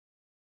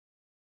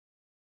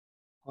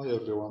Hi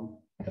everyone.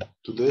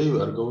 Today we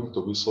are going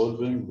to be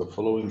solving the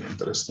following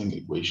interesting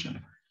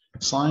equation.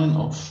 Sine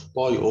of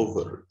pi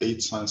over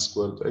 8 sine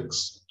squared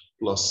x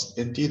plus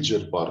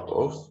integer part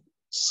of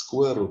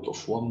square root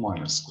of 1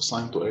 minus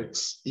cosine to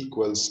x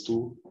equals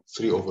to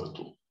 3 over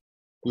 2.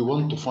 We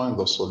want to find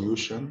the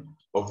solution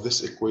of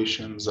this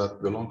equation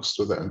that belongs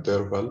to the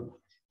interval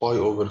pi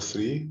over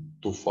 3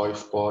 to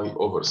 5 pi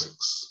over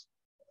 6.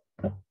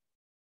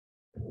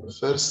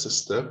 First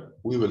step,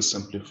 we will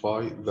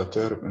simplify the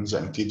term in the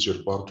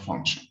integer part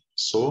function.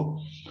 So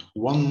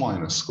 1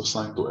 minus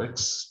cosine to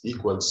x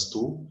equals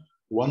to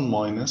 1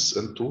 minus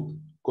into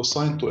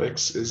cosine to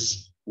x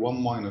is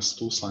 1 minus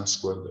 2 sine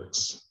squared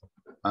x.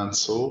 And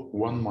so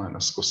 1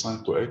 minus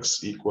cosine to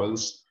x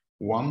equals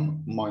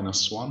 1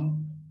 minus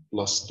 1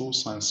 plus 2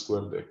 sine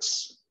squared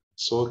x.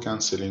 So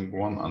cancelling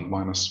 1 and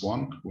minus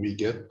 1, we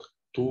get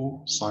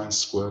 2 sine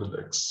squared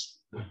x.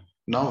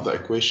 Now the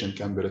equation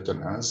can be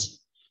written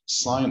as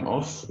sine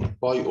of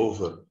pi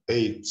over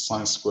 8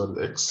 sine squared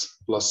x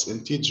plus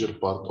integer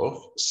part of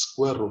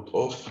square root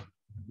of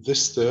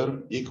this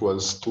term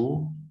equals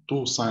to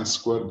 2 sine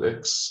squared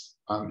x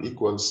and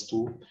equals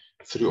to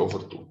 3 over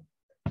 2.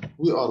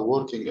 We are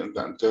working in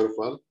the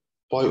interval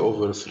pi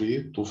over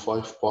 3 to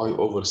 5 pi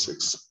over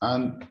 6,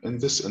 and in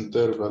this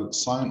interval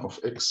sine of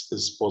x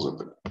is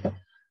positive.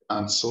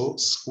 And so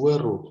square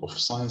root of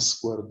sine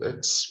squared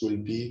x will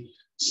be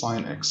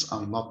sine x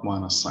and not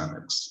minus sine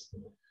x.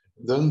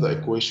 Then the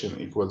equation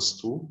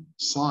equals to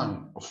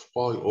sine of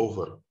pi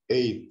over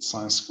 8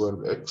 sine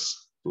squared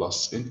x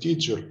plus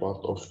integer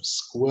part of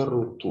square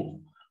root 2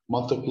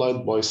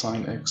 multiplied by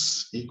sine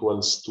x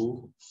equals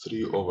to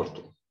 3 over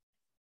 2.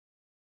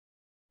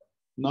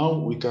 Now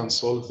we can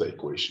solve the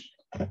equation.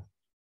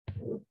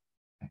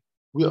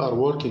 We are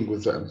working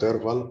with the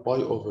interval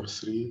pi over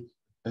 3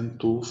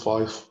 into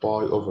 5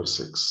 pi over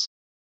 6.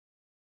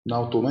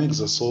 Now to make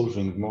the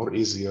solving more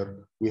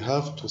easier, we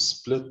have to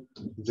split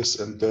this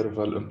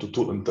interval into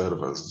two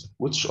intervals,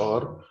 which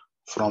are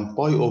from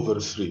pi over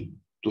 3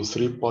 to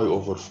 3 pi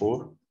over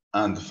 4,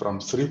 and from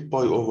 3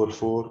 pi over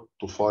 4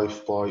 to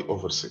 5 pi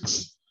over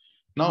 6.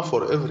 Now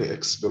for every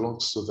x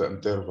belongs to the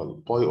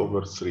interval pi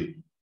over 3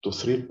 to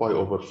 3 pi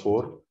over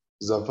 4,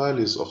 the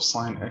values of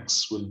sine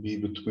x will be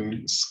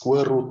between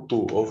square root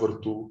 2 over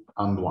 2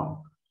 and 1.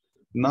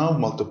 Now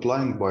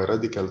multiplying by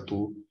radical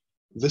 2,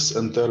 this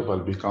interval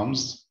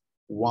becomes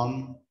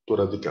 1 to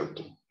radical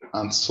 2.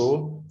 And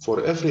so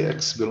for every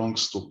x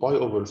belongs to pi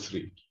over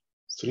 3,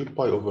 3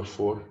 pi over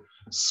 4,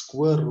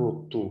 square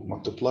root 2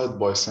 multiplied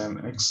by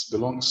sine x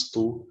belongs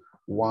to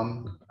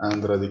 1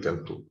 and radical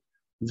 2.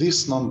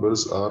 These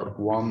numbers are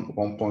 1,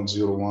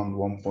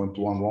 1.01, 1.1,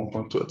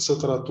 1.2,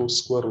 etc. to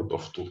square root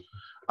of 2.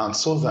 And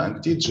so the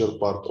integer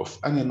part of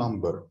any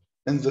number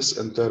in this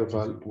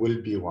interval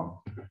will be 1.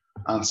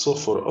 And so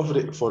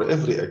for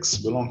every x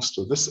belongs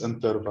to this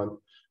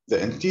interval,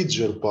 the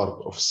integer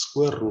part of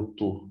square root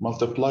 2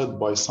 multiplied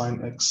by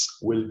sine x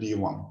will be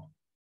 1.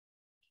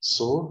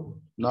 So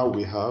now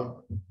we have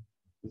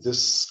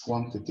this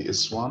quantity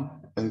is 1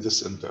 in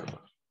this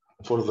interval.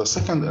 For the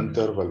second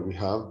interval, we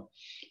have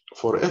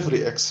for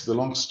every x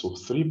belongs to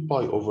 3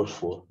 pi over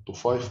 4 to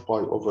 5 pi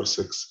over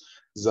 6,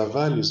 the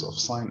values of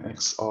sine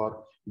x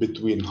are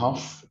between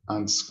half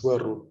and square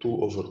root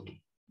 2 over 2.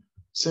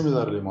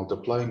 Similarly,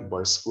 multiplying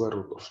by square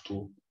root of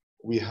 2,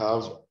 we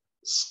have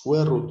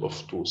square root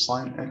of 2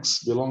 sine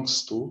x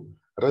belongs to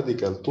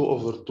radical 2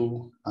 over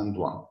 2 and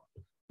 1.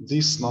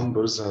 These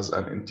numbers has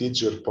an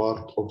integer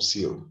part of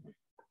 0.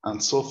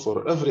 And so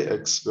for every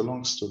x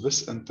belongs to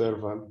this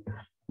interval,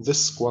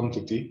 this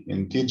quantity,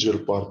 integer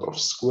part of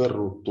square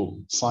root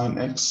 2 sine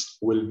x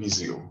will be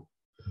 0.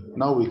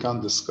 Now we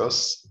can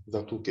discuss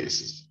the two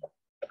cases.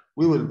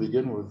 We will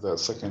begin with the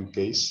second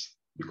case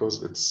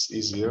because it's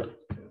easier.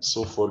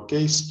 So for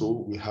case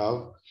 2, we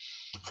have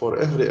for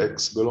every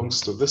x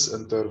belongs to this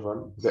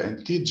interval, the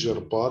integer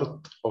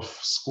part of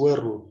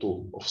square root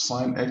 2 of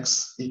sine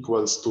x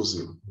equals to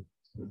 0.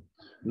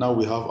 Now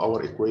we have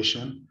our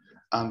equation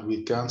and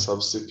we can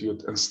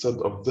substitute instead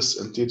of this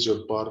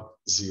integer part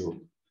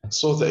 0.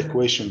 So the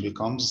equation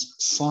becomes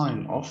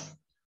sine of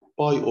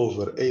pi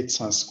over 8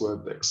 sine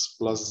squared x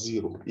plus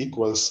 0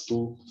 equals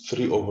to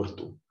 3 over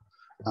 2.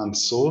 And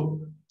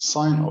so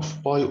sine of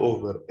pi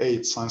over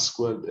 8 sine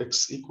squared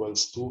x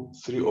equals to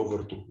 3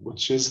 over 2,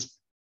 which is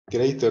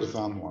greater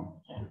than 1.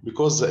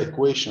 Because the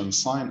equation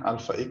sine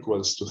alpha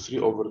equals to 3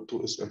 over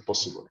 2 is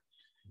impossible.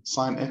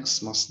 Sine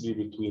x must be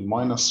between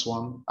minus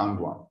 1 and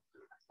 1.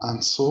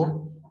 And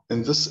so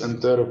in this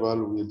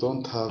interval, we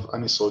don't have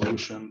any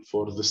solution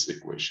for this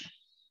equation.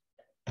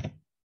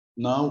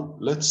 Now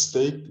let's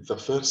take the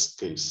first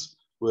case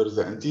where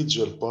the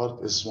integer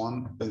part is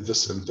 1 in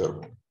this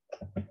interval.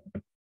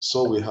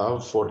 So we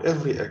have for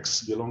every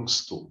x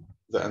belongs to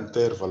the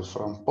interval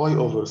from pi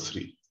over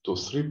 3 to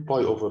 3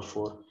 pi over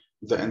 4,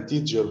 the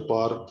integer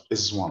part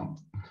is 1.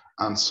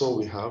 And so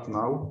we have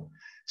now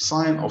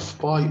sine of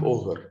pi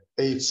over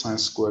 8 sine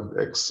squared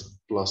x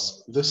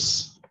plus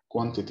this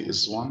quantity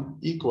is 1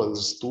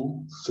 equals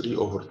to 3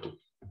 over 2.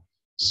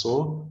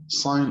 So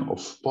sine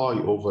of pi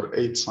over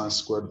 8 sine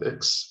squared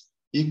x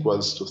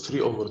equals to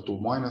 3 over 2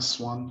 minus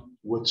 1,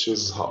 which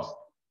is half.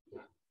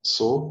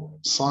 So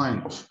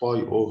sine of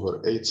pi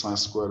over 8 sine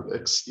squared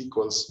x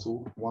equals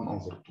to 1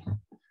 over 2.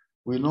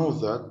 We know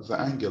that the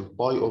angle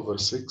pi over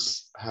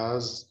 6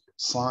 has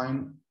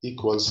sine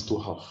equals to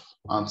half.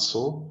 And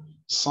so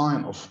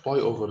sine of pi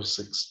over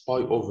 6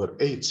 pi over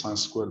 8 sine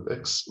squared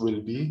x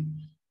will be,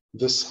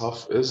 this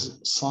half is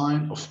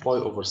sine of pi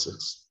over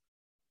 6.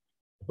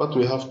 But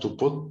we have to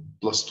put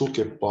plus 2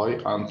 k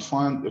pi and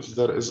find if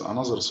there is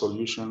another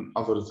solution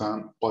other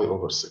than pi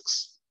over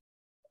 6.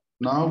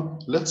 Now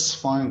let's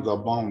find the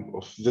bound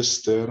of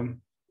this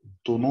term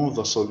to know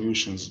the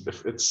solutions,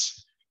 if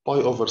it's pi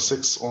over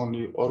 6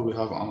 only or we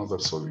have another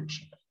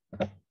solution.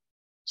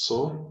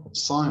 So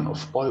sine of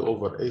pi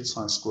over 8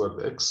 sine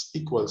squared x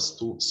equals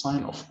to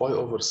sine of pi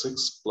over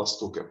 6 plus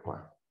 2 k pi.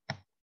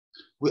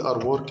 We are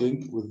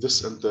working with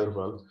this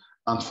interval,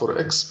 and for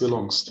x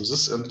belongs to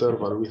this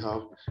interval, we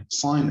have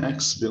sine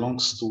x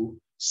belongs to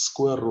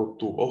square root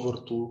 2 over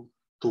 2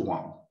 to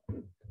 1.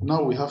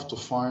 Now we have to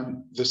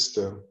find this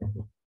term.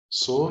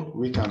 So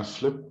we can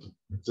flip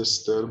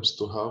these terms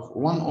to have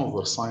 1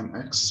 over sine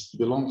x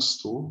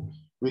belongs to,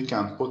 we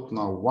can put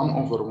now 1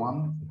 over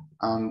 1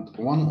 and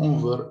 1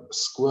 over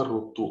square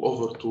root 2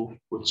 over 2,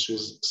 which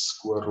is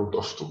square root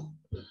of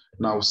 2.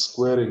 Now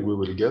squaring, we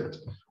will get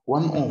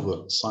 1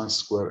 over sine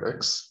square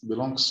x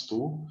belongs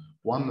to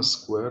 1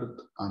 squared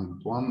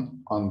and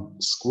 1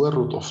 and square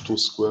root of 2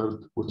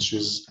 squared, which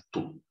is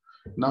 2.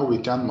 Now we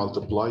can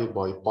multiply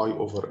by pi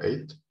over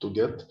 8 to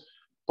get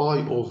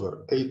pi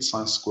over 8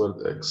 sine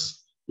squared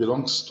x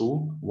belongs to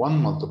 1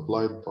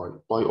 multiplied by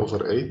pi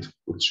over 8,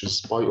 which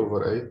is pi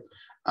over 8,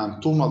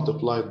 and 2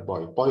 multiplied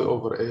by pi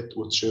over 8,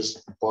 which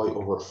is pi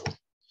over 4.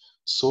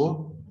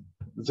 So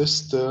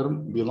this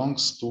term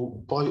belongs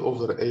to pi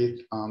over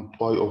 8 and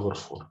pi over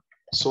 4.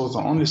 So the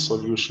only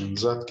solution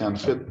that can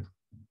fit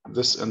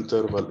this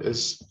interval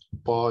is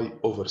pi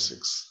over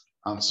 6.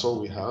 And so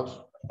we have,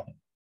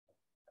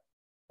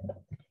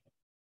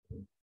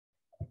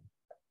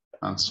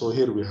 and so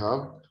here we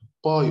have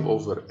pi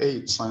over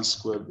 8 sine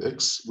squared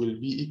x will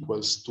be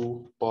equals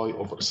to pi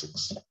over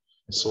 6.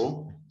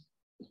 So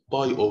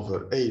pi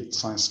over 8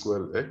 sine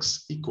squared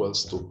x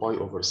equals to pi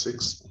over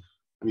 6.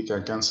 We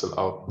can cancel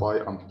out pi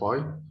and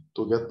pi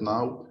to get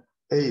now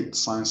 8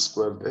 sine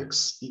squared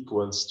x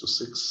equals to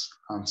 6.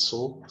 And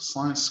so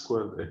sine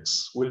squared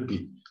x will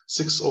be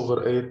 6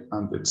 over 8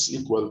 and it's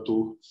equal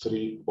to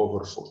 3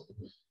 over 4.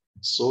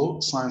 So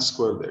sine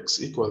squared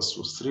x equals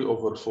to 3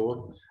 over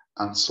 4.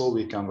 And so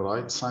we can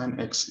write sine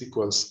x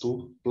equals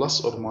to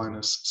plus or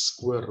minus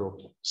square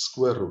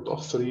root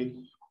of 3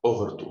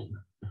 over 2.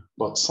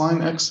 But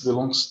sine x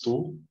belongs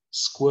to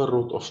square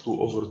root of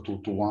 2 over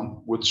 2 to 1,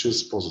 which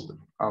is positive.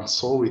 And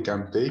so we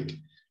can take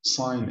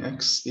sine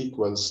x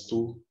equals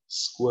to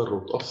square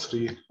root of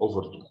 3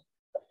 over 2.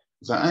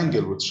 The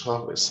angle which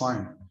have a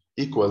sine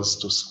equals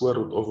to square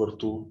root over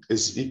 2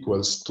 is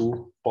equals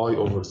to pi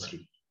over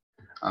 3.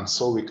 And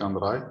so we can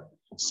write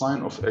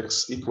sine of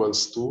x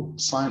equals to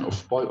sine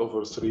of pi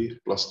over 3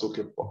 plus 2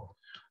 k pi.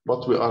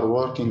 But we are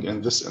working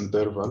in this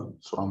interval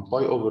from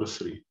pi over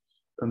 3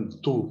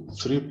 to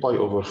 3 pi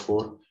over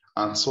 4,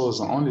 and so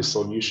the only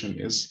solution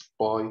is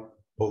pi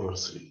over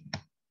 3.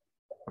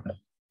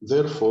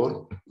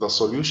 Therefore, the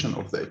solution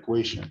of the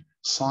equation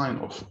sine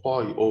of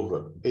pi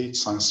over 8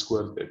 sine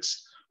squared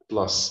x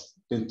plus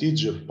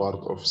integer part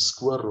of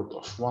square root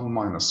of 1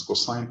 minus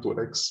cosine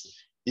 2x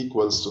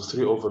equals to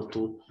 3 over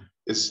 2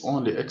 is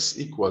only x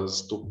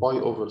equals to pi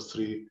over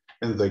 3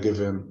 in the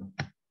given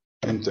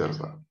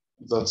interval.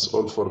 That's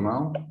all for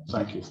now.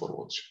 Thank you for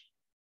watching.